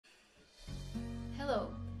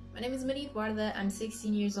My name is Maria Eduarda, I'm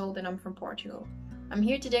 16 years old and I'm from Portugal. I'm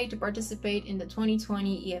here today to participate in the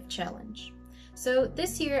 2020 EF Challenge. So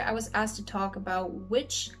this year I was asked to talk about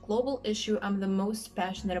which global issue I'm the most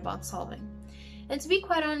passionate about solving. And to be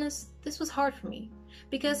quite honest, this was hard for me,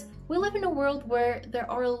 because we live in a world where there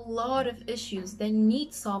are a lot of issues that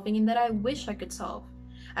need solving and that I wish I could solve.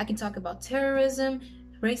 I can talk about terrorism,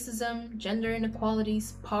 racism, gender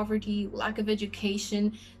inequalities, poverty, lack of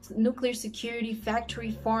education, nuclear security,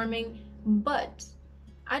 factory farming, but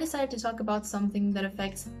I decided to talk about something that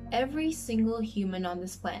affects every single human on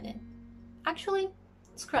this planet. Actually,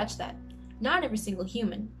 scratch that. Not every single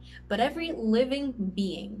human, but every living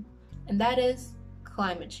being, and that is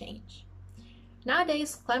climate change.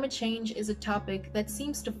 Nowadays, climate change is a topic that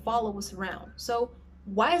seems to follow us around. So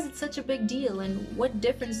why is it such a big deal, and what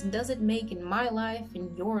difference does it make in my life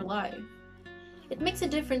and your life? It makes a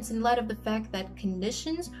difference in light of the fact that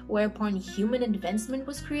conditions whereupon human advancement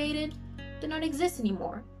was created do not exist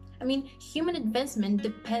anymore. I mean, human advancement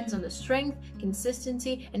depends on the strength,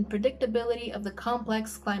 consistency, and predictability of the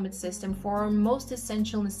complex climate system for our most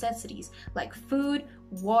essential necessities like food,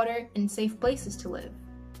 water, and safe places to live.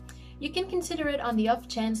 You can consider it on the off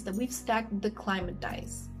chance that we've stacked the climate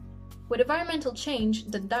dice. With environmental change,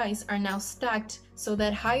 the dice are now stacked so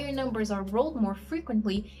that higher numbers are rolled more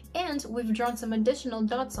frequently, and we've drawn some additional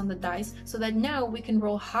dots on the dice so that now we can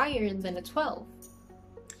roll higher than a 12.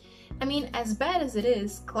 I mean, as bad as it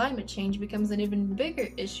is, climate change becomes an even bigger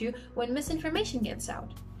issue when misinformation gets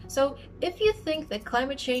out. So if you think that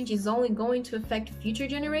climate change is only going to affect future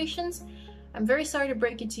generations, I'm very sorry to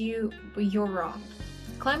break it to you, but you're wrong.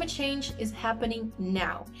 Climate change is happening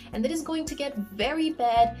now, and it is going to get very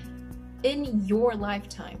bad in your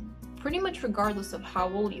lifetime, pretty much regardless of how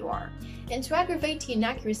old you are. And to aggravate the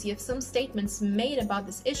inaccuracy of some statements made about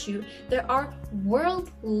this issue, there are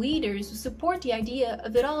world leaders who support the idea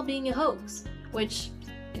of it all being a hoax, which,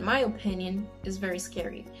 in my opinion, is very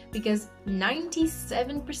scary, because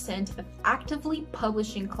 97% of actively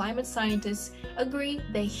publishing climate scientists agree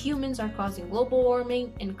that humans are causing global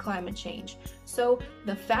warming and climate change. So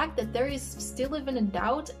the fact that there is still even a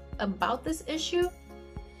doubt about this issue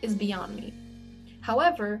is beyond me.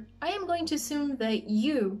 However, I am going to assume that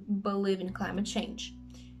you believe in climate change.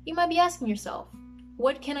 You might be asking yourself,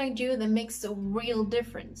 what can I do that makes a real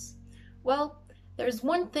difference? Well, there's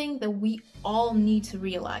one thing that we all need to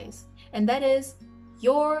realize, and that is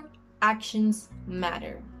your actions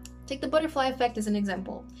matter. Take the butterfly effect as an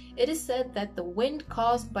example. It is said that the wind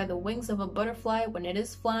caused by the wings of a butterfly when it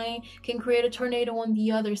is flying can create a tornado on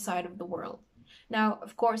the other side of the world. Now,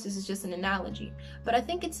 of course, this is just an analogy, but I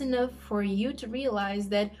think it's enough for you to realize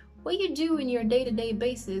that what you do in your day-to-day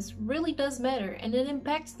basis really does matter, and it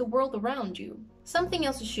impacts the world around you. Something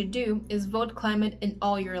else you should do is vote climate in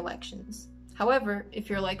all your elections. However, if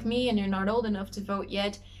you're like me and you're not old enough to vote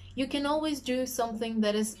yet, you can always do something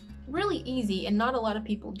that is really easy and not a lot of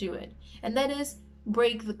people do it, and that is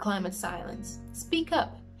break the climate silence. Speak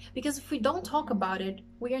up, because if we don't talk about it,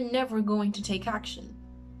 we are never going to take action.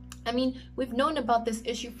 I mean, we've known about this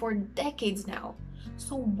issue for decades now,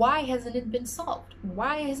 so why hasn't it been solved?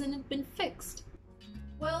 Why hasn't it been fixed?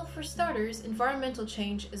 Well, for starters, environmental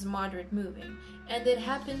change is moderate moving, and it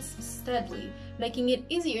happens steadily, making it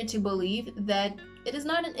easier to believe that it is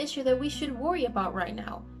not an issue that we should worry about right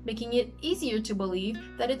now, making it easier to believe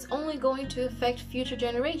that it's only going to affect future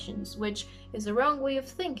generations, which is a wrong way of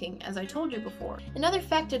thinking, as I told you before. Another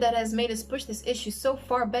factor that has made us push this issue so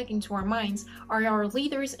far back into our minds are our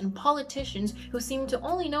leaders and politicians who seem to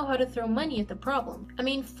only know how to throw money at the problem. I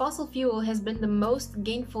mean, fossil fuel has been the most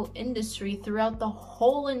gainful industry throughout the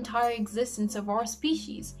whole entire existence of our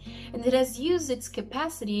species, and it has used its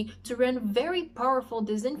capacity to run very powerful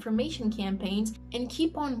disinformation campaigns and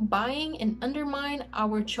keep on buying and undermine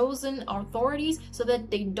our chosen authorities so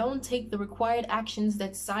that they don't take the required actions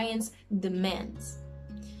that science demands.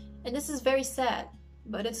 And this is very sad,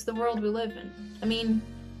 but it's the world we live in. I mean,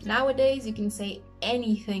 nowadays you can say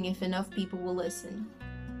anything if enough people will listen.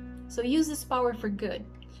 So use this power for good.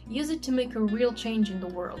 Use it to make a real change in the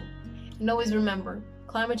world. And always remember,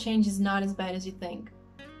 climate change is not as bad as you think.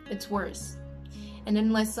 It's worse. And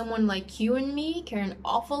unless someone like you and me care an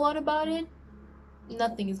awful lot about it,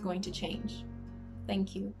 nothing is going to change.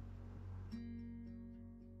 Thank you.